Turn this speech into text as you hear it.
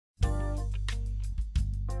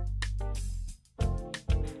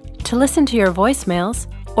To listen to your voicemails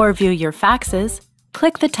or view your faxes,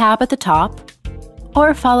 click the tab at the top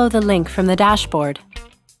or follow the link from the dashboard.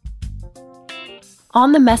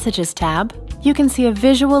 On the Messages tab, you can see a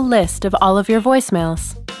visual list of all of your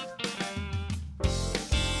voicemails.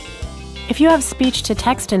 If you have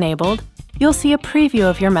speech-to-text enabled, you'll see a preview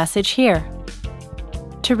of your message here.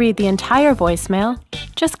 To read the entire voicemail,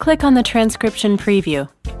 just click on the transcription preview.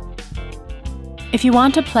 If you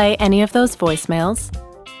want to play any of those voicemails,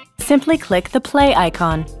 simply click the play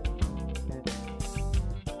icon.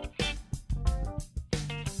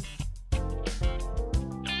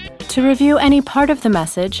 To review any part of the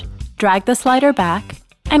message, drag the slider back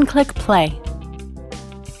and click play.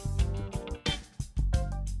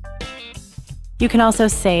 You can also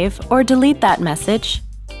save or delete that message,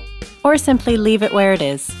 or simply leave it where it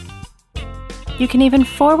is. You can even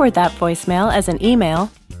forward that voicemail as an email,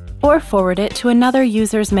 or forward it to another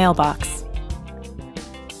user's mailbox.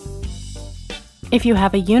 If you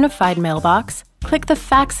have a unified mailbox, click the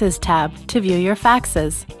Faxes tab to view your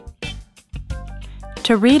faxes.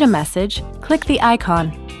 To read a message, click the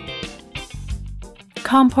icon.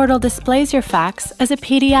 CommPortal displays your fax as a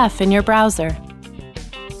PDF in your browser.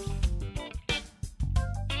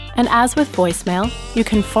 And as with voicemail, you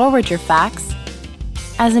can forward your fax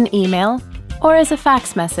as an email or as a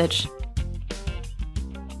fax message.